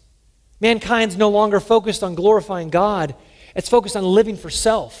place. Mankind's no longer focused on glorifying God. It's focused on living for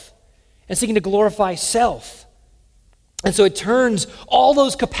self and seeking to glorify self. And so it turns all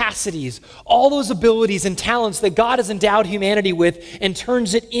those capacities, all those abilities and talents that God has endowed humanity with and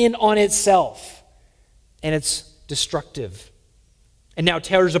turns it in on itself. And it's destructive. And now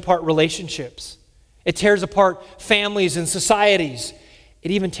tears apart relationships. It tears apart families and societies. It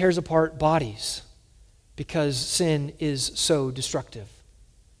even tears apart bodies because sin is so destructive.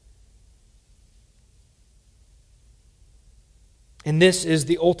 And this is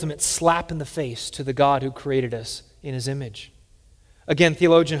the ultimate slap in the face to the God who created us in his image. Again,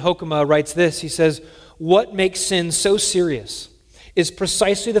 theologian Hoekema writes this. He says, "What makes sin so serious is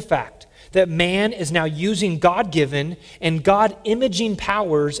precisely the fact that man is now using God-given and God-imaging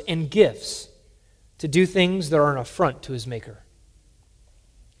powers and gifts to do things that are an affront to his Maker."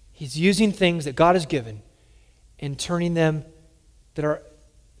 He's using things that God has given and turning them that are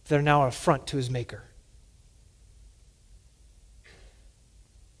now an affront to his Maker.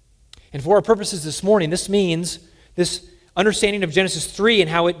 And for our purposes this morning, this means, this understanding of Genesis 3 and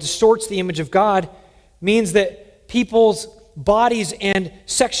how it distorts the image of God means that people's bodies and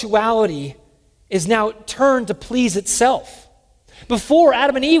sexuality is now turned to please itself. Before,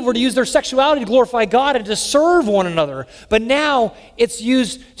 Adam and Eve were to use their sexuality to glorify God and to serve one another. But now it's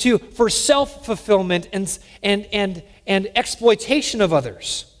used for self-fulfillment and exploitation of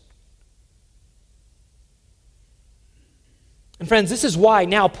others. And friends, this is why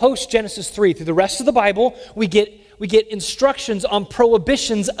now, post-Genesis 3, through the rest of the Bible, we get instructions on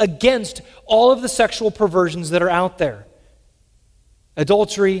prohibitions against all of the sexual perversions that are out there.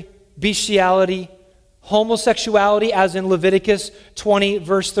 Adultery, bestiality, homosexuality, as in Leviticus 20,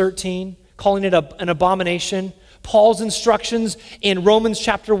 verse 13, calling it an abomination. Paul's instructions in Romans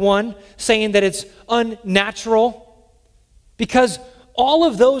chapter 1, saying that it's unnatural. Because all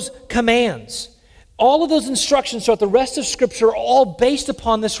of those commands, all of those instructions throughout the rest of Scripture are all based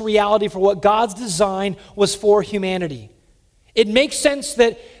upon this reality for what God's design was for humanity. It makes sense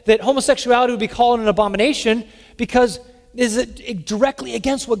that homosexuality would be called an abomination because is it directly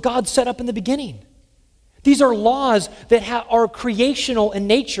against what God set up in the beginning. These are laws that are creational in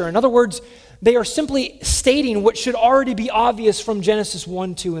nature. In other words, they are simply stating what should already be obvious from Genesis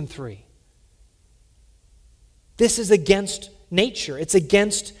 1, 2, and 3. This is against nature. It's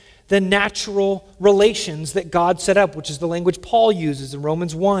against the natural relations that God set up, which is the language Paul uses in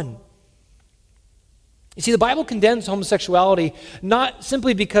Romans 1. You see, the Bible condemns homosexuality not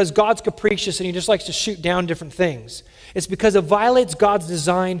simply because God's capricious and he just likes to shoot down different things. It's because it violates God's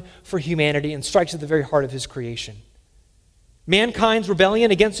design for humanity and strikes at the very heart of his creation. Mankind's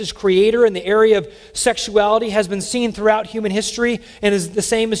rebellion against his creator in the area of sexuality has been seen throughout human history and is the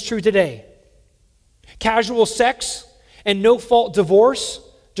same is true today. Casual sex and no-fault divorce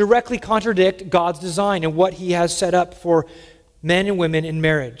directly contradict God's design and what he has set up for men and women in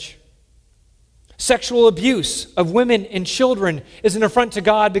marriage. Sexual abuse of women and children is an affront to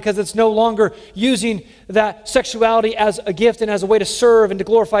God because it's no longer using that sexuality as a gift and as a way to serve and to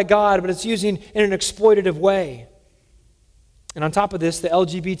glorify God, but it's using in an exploitative way. And on top of this, the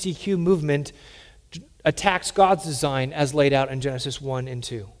LGBTQ movement attacks God's design as laid out in Genesis 1 and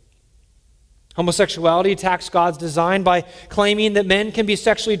 2. Homosexuality attacks God's design by claiming that men can be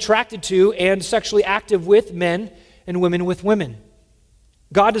sexually attracted to and sexually active with men and women with women.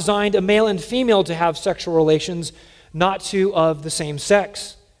 God designed a male and female to have sexual relations, not two of the same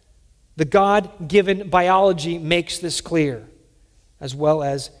sex. The God-given biology makes this clear, as well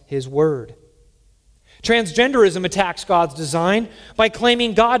as his word. Transgenderism attacks God's design by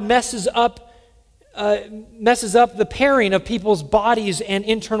claiming God messes up the pairing of people's bodies and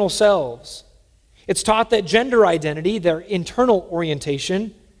internal selves. It's taught that gender identity, their internal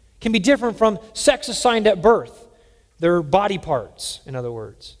orientation, can be different from sex assigned at birth, their body parts, in other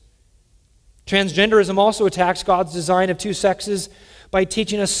words. Transgenderism also attacks God's design of two sexes by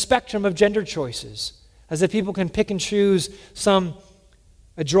teaching a spectrum of gender choices, as if people can pick and choose some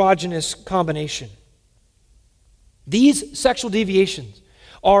androgynous combination. These sexual deviations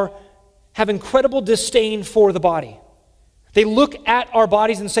have incredible disdain for the body. They look at our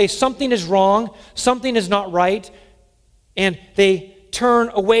bodies and say something is wrong, something is not right, and they turn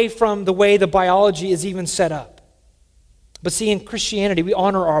away from the way the biology is even set up. But see, in Christianity, we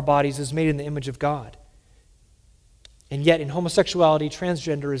honor our bodies as made in the image of God. And yet in homosexuality,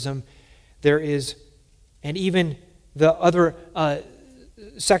 transgenderism, there is, and even the other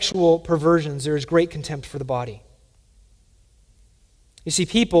sexual perversions, there is great contempt for the body. You see,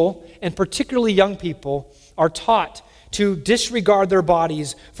 people, and particularly young people, are taught to disregard their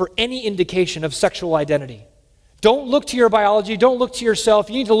bodies for any indication of sexual identity. Don't look to your biology. Don't look to yourself.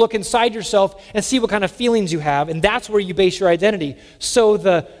 You need to look inside yourself and see what kind of feelings you have, and that's where you base your identity. So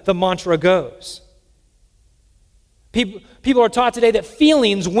the mantra goes. People are taught today that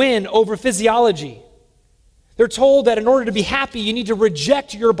feelings win over physiology. They're told that in order to be happy, you need to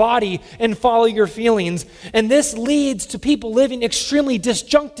reject your body and follow your feelings. And this leads to people living extremely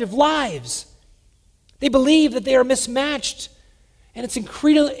disjunctive lives. They believe that they are mismatched, and it's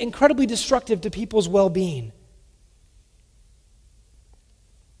incredibly destructive to people's well-being.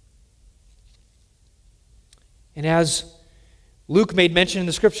 And as Luke made mention in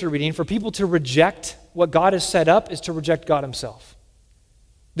the scripture reading, for people to reject what God has set up is to reject God himself.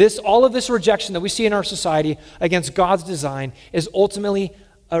 All of this rejection that we see in our society against God's design is ultimately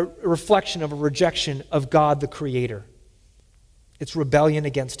a reflection of a rejection of God the Creator. It's rebellion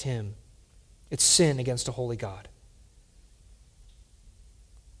against him. It's sin against a holy God.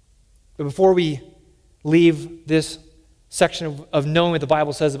 But before we leave this section of knowing what the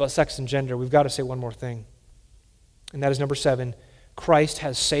Bible says about sex and gender, we've got to say one more thing. And that is number 7, Christ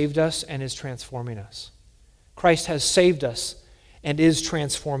has saved us and is transforming us. Christ has saved us and is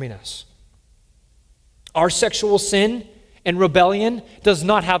transforming us. Our sexual sin and rebellion does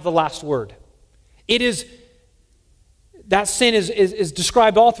not have the last word. That sin is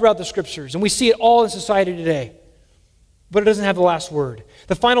described all throughout the scriptures, and we see it all in society today. But it doesn't have the last word.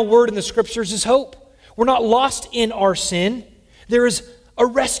 The final word in the scriptures is hope. We're not lost in our sin. There is a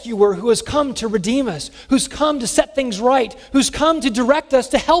rescuer who has come to redeem us, who's come to set things right, who's come to direct us,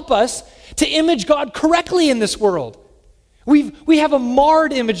 to help us to image God correctly in this world. We have a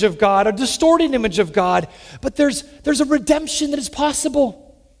marred image of God, a distorted image of God, but there's a redemption that is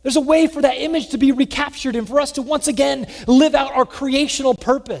possible. There's a way for that image to be recaptured and for us to once again live out our creational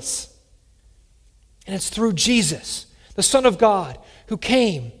purpose. And it's through Jesus, the Son of God, who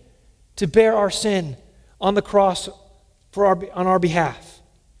came to bear our sin on the cross on our behalf.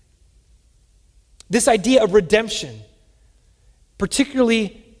 This idea of redemption,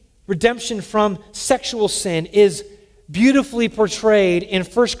 particularly redemption from sexual sin, is beautifully portrayed in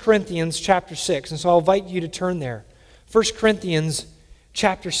 1 Corinthians chapter 6. And so I'll invite you to turn there. 1 Corinthians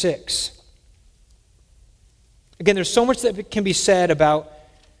chapter 6. Again, there's so much that can be said about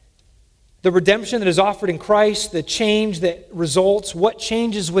the redemption that is offered in Christ, the change that results, what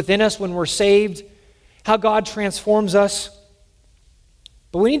changes within us when we're saved, how God transforms us.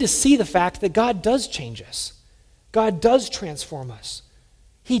 But we need to see the fact that God does change us. God does transform us.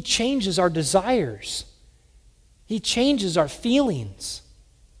 He changes our desires. He changes our feelings.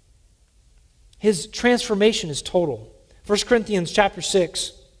 His transformation is total. 1 Corinthians chapter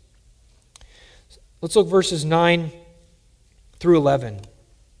 6. Let's look verses 9 through 11.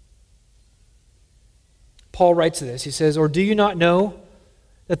 Paul writes this. He says, "Or do you not know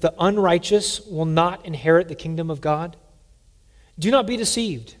that the unrighteous will not inherit the kingdom of God? Do not be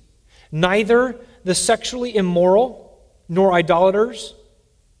deceived. Neither the sexually immoral, nor idolaters,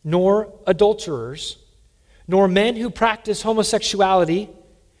 nor adulterers, nor men who practice homosexuality,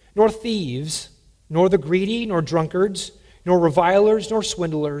 nor thieves, nor the greedy, nor drunkards, nor revilers, nor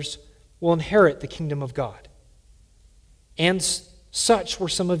swindlers will inherit the kingdom of God. And such were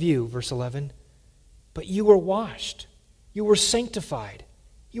some of you," verse 11, "but you were washed, you were sanctified,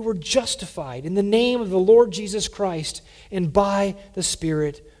 you were justified in the name of the Lord Jesus Christ and by the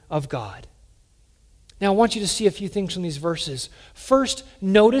Spirit of God." Now I want you to see a few things from these verses. First,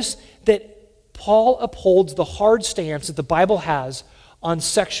 notice that Paul upholds the hard stance that the Bible has on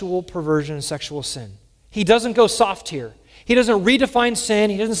sexual perversion and sexual sin. He doesn't go soft here. He doesn't redefine sin.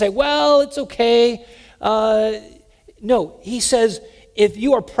 He doesn't say, well, it's okay. No, he says, if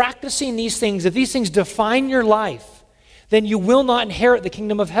you are practicing these things, if these things define your life, then you will not inherit the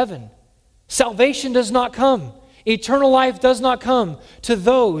kingdom of heaven. Salvation does not come. Eternal life does not come to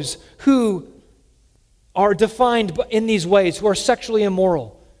those who are defined in these ways, who are sexually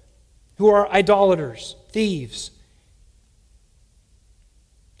immoral, who are idolaters, thieves.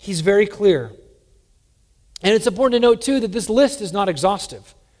 He's very clear. And it's important to note, too, that this list is not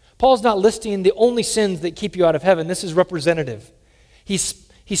exhaustive. Paul's not listing the only sins that keep you out of heaven. This is representative. He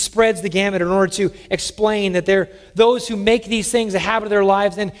spreads the gamut in order to explain that those who make these things a habit of their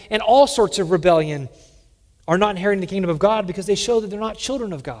lives and all sorts of rebellion are not inheriting the kingdom of God because they show that they're not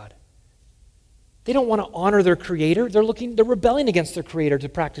children of God. They don't want to honor their Creator. They're rebelling against their Creator to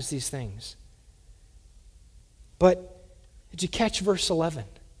practice these things. But did you catch verse 11?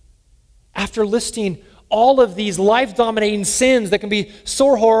 After listing all of these life-dominating sins that can be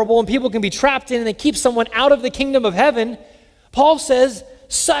so horrible and people can be trapped in and they keep someone out of the kingdom of heaven, Paul says,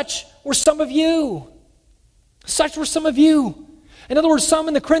 such were some of you. Such were some of you. In other words, some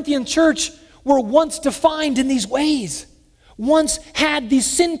in the Corinthian church were once defined in these ways, once had these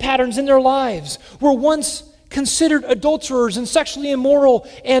sin patterns in their lives, were once considered adulterers and sexually immoral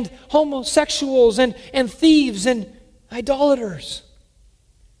and homosexuals and thieves and idolaters.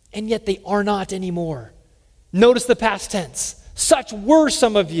 And yet they are not anymore. Notice the past tense. Such were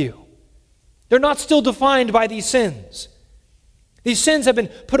some of you. They're not still defined by these sins. These sins have been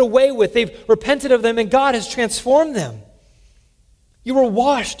put away with. They've repented of them and God has transformed them. You were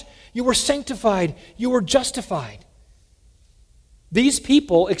washed. You were sanctified. You were justified. These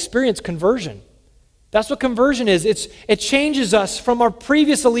people experience conversion. That's what conversion is. It changes us from our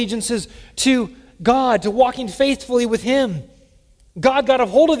previous allegiances to God, to walking faithfully with Him. God got a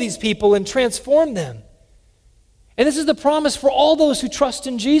hold of these people and transformed them. And this is the promise for all those who trust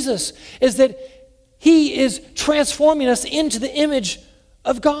in Jesus, is that He is transforming us into the image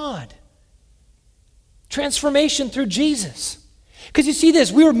of God. Transformation through Jesus. Because you see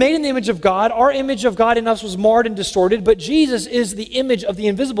this, we were made in the image of God. Our image of God in us was marred and distorted, but Jesus is the image of the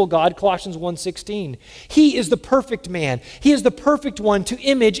invisible God, Colossians 1:16. He is the perfect man. He is the perfect one to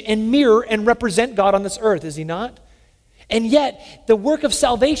image and mirror and represent God on this earth, is He not? And yet, the work of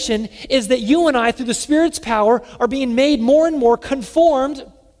salvation is that you and I, through the Spirit's power, are being made more and more conformed,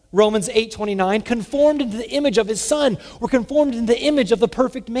 Romans 8:29, conformed into the image of His Son. We're conformed into the image of the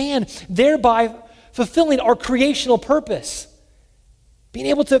perfect man, thereby fulfilling our creational purpose. Being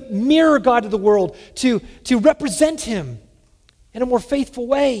able to mirror God to the world, to represent Him in a more faithful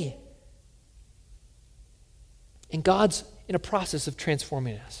way. And God's in a process of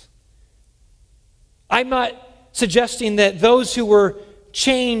transforming us. I'm not suggesting that those who were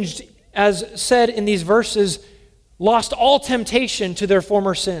changed, as said in these verses, lost all temptation to their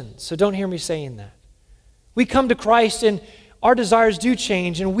former sins. So don't hear me saying that. We come to Christ and our desires do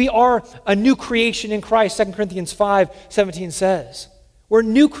change, and we are a new creation in Christ, 2 Corinthians 5:17 says. We're a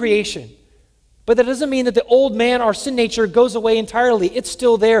new creation. But that doesn't mean that the old man, our sin nature, goes away entirely. It's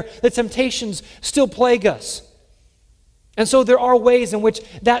still there. The temptations still plague us. And so there are ways in which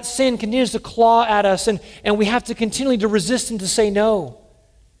that sin continues to claw at us, and we have to continually to resist and to say no,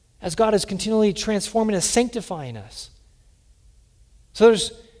 as God is continually transforming us, sanctifying us.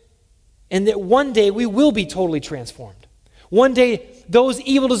 And that one day we will be totally transformed. One day those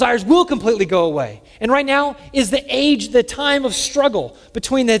evil desires will completely go away. And right now is the time of struggle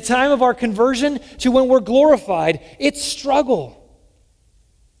between the time of our conversion to when we're glorified. It's struggle.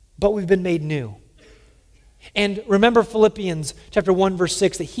 But we've been made new. And remember Philippians chapter 1, verse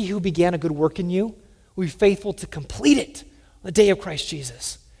 6, that He who began a good work in you will be faithful to complete it on the day of Christ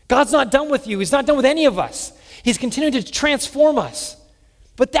Jesus. God's not done with you. He's not done with any of us. He's continuing to transform us.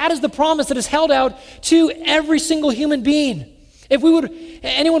 But that is the promise that is held out to every single human being. If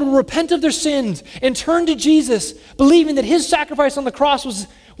anyone would repent of their sins and turn to Jesus, believing that His sacrifice on the cross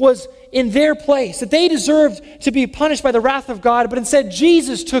was in their place, that they deserved to be punished by the wrath of God, but instead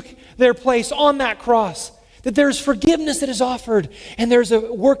Jesus took their place on that cross, that there's forgiveness that is offered, and there's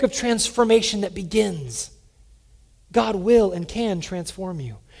a work of transformation that begins. God will and can transform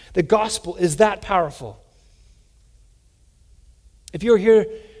you. The gospel is that powerful. If you are here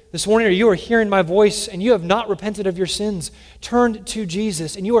this morning, or you are hearing my voice and you have not repented of your sins, turned to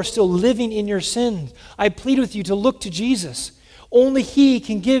Jesus, and you are still living in your sins, I plead with you to look to Jesus. Only He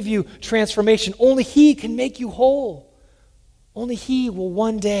can give you transformation. Only He can make you whole. Only He will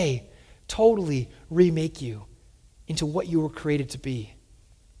one day totally remake you into what you were created to be.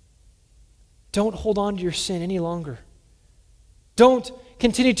 Don't hold on to your sin any longer. Don't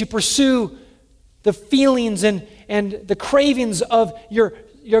continue to pursue the feelings and the cravings of your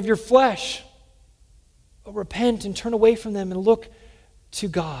flesh. But repent and turn away from them and look to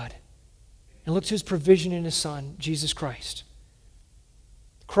God and look to His provision in His Son, Jesus Christ.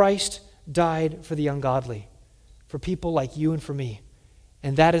 Christ died for the ungodly, for people like you and for me.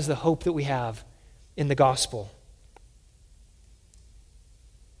 And that is the hope that we have in the gospel.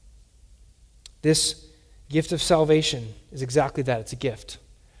 This gift of salvation is exactly that. It's a gift.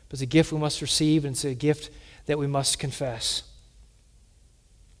 But it's a gift we must receive, and it's a gift that we must confess.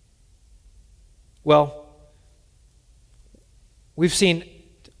 Well,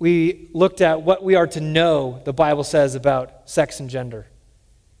 we looked at what we are to know, the Bible says, about sex and gender.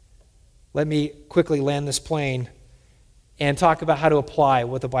 let me quickly land this plane and talk about how to apply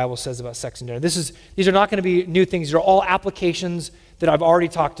what the Bible says about sex and gender. These are not going to be new things. These are all applications that I've already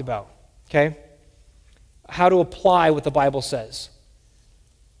talked about, okay? How to apply what the Bible says.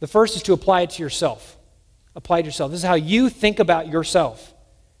 The first is to apply it to yourself. Apply it to yourself. This is how you think about yourself.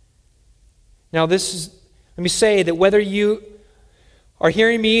 Now let me say that whether you are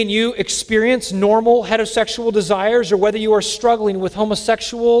hearing me and you experience normal heterosexual desires, or whether you are struggling with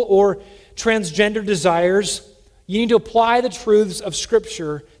homosexual or transgender desires, you need to apply the truths of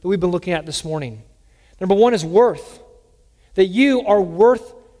Scripture that we've been looking at this morning. Number one is worth. That you are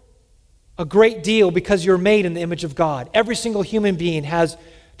worth a great deal because you're made in the image of God. Every single human being has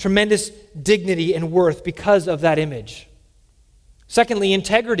tremendous dignity and worth because of that image. Secondly,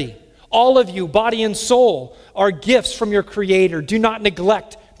 integrity. All of you, body and soul, are gifts from your Creator. Do not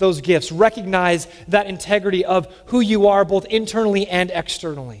neglect those gifts. Recognize that integrity of who you are, both internally and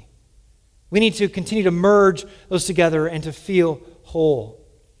externally. We need to continue to merge those together and to feel whole.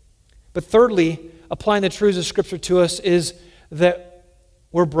 But thirdly, applying the truths of Scripture to us is that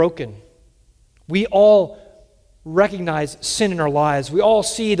we're broken. We all recognize sin in our lives. We all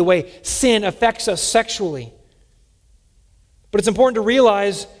see the way sin affects us sexually. But it's important to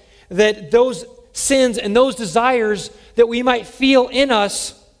realize that those sins and those desires that we might feel in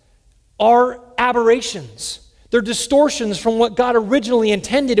us are aberrations. They're distortions from what God originally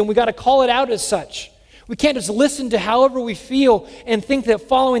intended, and we got to call it out as such. We can't just listen to however we feel and think that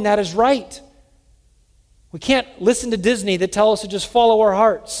following that is right. We can't listen to Disney that tell us to just follow our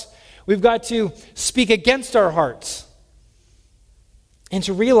hearts. We've got to speak against our hearts and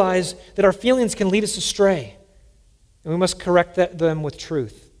to realize that our feelings can lead us astray, and we must correct them with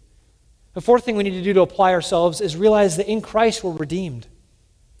truth. The fourth thing we need to do to apply ourselves is realize that in Christ we're redeemed.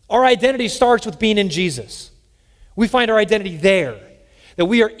 Our identity starts with being in Jesus. We find our identity there, that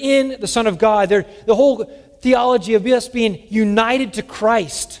we are in the Son of God. The whole theology of us being united to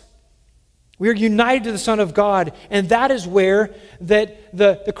Christ. We are united to the Son of God, and that is where that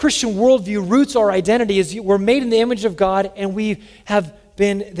the Christian worldview roots our identity. Is we're made in the image of God, and we have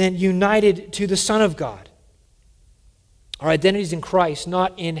been then united to the Son of God. Our identity is in Christ,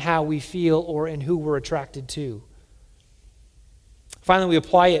 not in how we feel or in who we're attracted to. Finally, we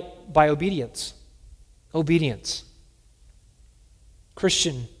apply it by obedience. Obedience.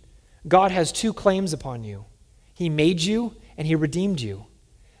 Christian, God has two claims upon you. He made you and He redeemed you.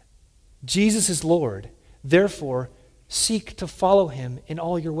 Jesus is Lord. Therefore, seek to follow Him in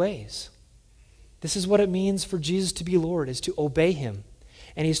all your ways. This is what it means for Jesus to be Lord, is to obey Him.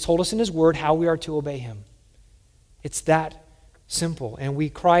 And He's told us in His Word how we are to obey Him. It's that simple. And we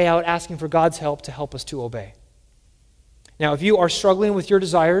cry out asking for God's help to help us to obey. Now, if you are struggling with your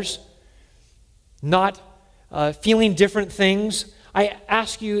desires, not feeling different things, I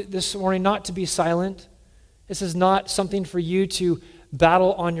ask you this morning not to be silent. This is not something for you to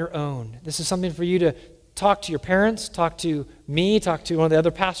battle on your own. This is something for you to talk to your parents, talk to me, talk to one of the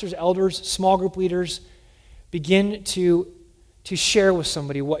other pastors, elders, small group leaders. Begin to share with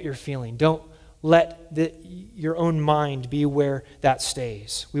somebody what you're feeling. Don't let your own mind be where that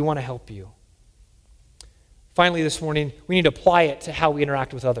stays. We want to help you. Finally, this morning, we need to apply it to how we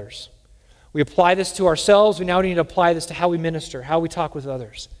interact with others. We apply this to ourselves. We now need to apply this to how we minister, how we talk with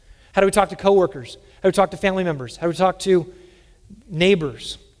others. How do we talk to coworkers? How do we talk to family members? How do we talk to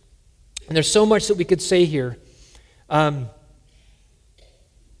neighbors? And there's so much that we could say here. But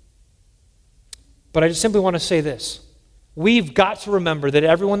I just simply want to say this. We've got to remember that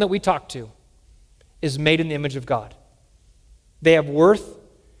everyone that we talk to is made in the image of God. They have worth,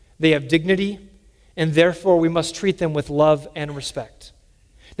 they have dignity, and therefore we must treat them with love and respect.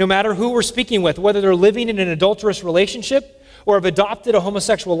 No matter who we're speaking with, whether they're living in an adulterous relationship, or have adopted a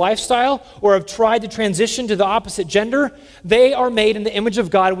homosexual lifestyle, or have tried to transition to the opposite gender, they are made in the image of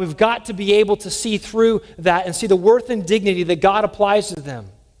God. We've got to be able to see through that and see the worth and dignity that God applies to them.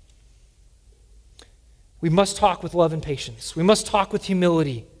 We must talk with love and patience. We must talk with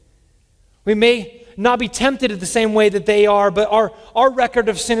humility. We may not be tempted in the same way that they are, but our record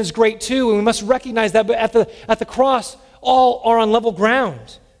of sin is great too, and we must recognize that. But at the cross, all are on level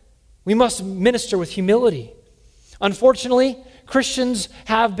ground. We must minister with humility. Unfortunately, Christians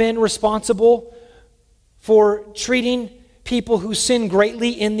have been responsible for treating people who sin greatly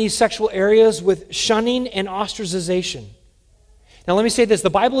in these sexual areas with shunning and ostracization. Now let me say this.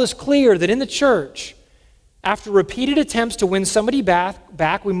 The Bible is clear that in the church, after repeated attempts to win somebody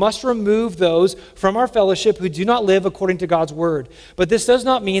back, we must remove those from our fellowship who do not live according to God's word. But this does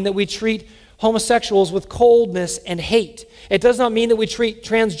not mean that we treat homosexuals with coldness and hate. It does not mean that we treat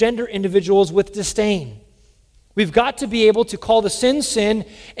transgender individuals with disdain. We've got to be able to call the sin, sin,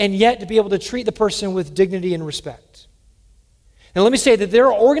 and yet to be able to treat the person with dignity and respect. Now let me say that there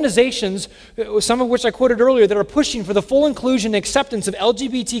are organizations, some of which I quoted earlier, that are pushing for the full inclusion and acceptance of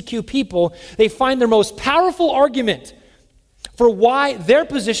LGBTQ people. They find their most powerful argument for why their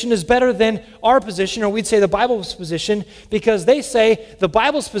position is better than our position, or we'd say the Bible's position, because they say the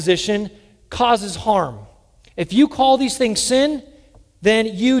Bible's position causes harm. If you call these things sin, then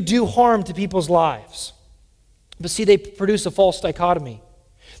you do harm to people's lives. But see, they produce a false dichotomy.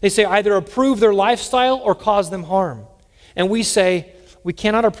 They say either approve their lifestyle or cause them harm. And we say we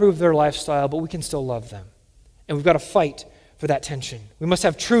cannot approve their lifestyle, but we can still love them. And we've got to fight for that tension. We must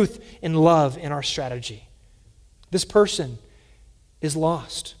have truth and love in our strategy. This person is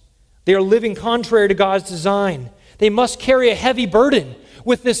lost. They are living contrary to God's design. They must carry a heavy burden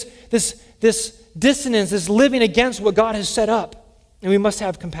with this dissonance, this living against what God has set up. And we must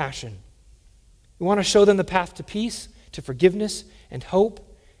have compassion. We want to show them the path to peace, to forgiveness, and hope.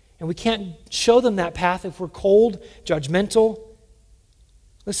 And we can't show them that path if we're cold, judgmental.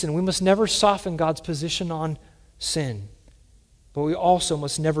 Listen, we must never soften God's position on sin, but we also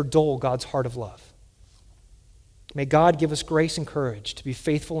must never dull God's heart of love. May God give us grace and courage to be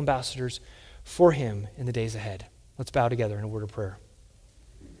faithful ambassadors for Him in the days ahead. Let's bow together in a word of prayer.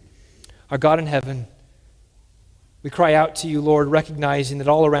 Our God in heaven, we cry out to you, Lord, recognizing that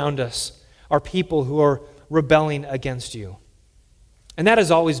all around us are people who are rebelling against you. And that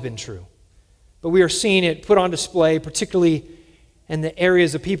has always been true. But we are seeing it put on display, particularly in the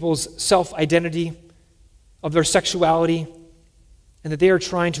areas of people's self-identity, of their sexuality, and that they are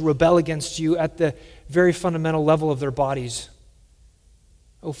trying to rebel against you at the very fundamental level of their bodies.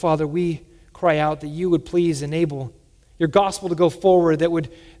 Oh, Father, we cry out that you would please enable your gospel to go forward, that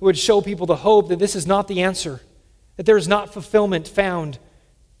would show people the hope that this is not the answer, that there is not fulfillment found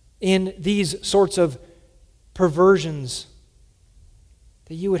in these sorts of perversions,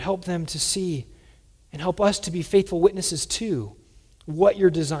 that you would help them to see and help us to be faithful witnesses to what your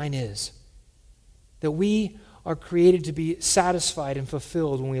design is, that we are created to be satisfied and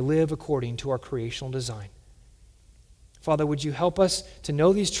fulfilled when we live according to our creational design. Father, would you help us to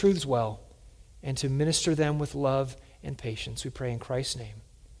know these truths well and to minister them with love and patience? We pray in Christ's name.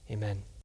 Amen.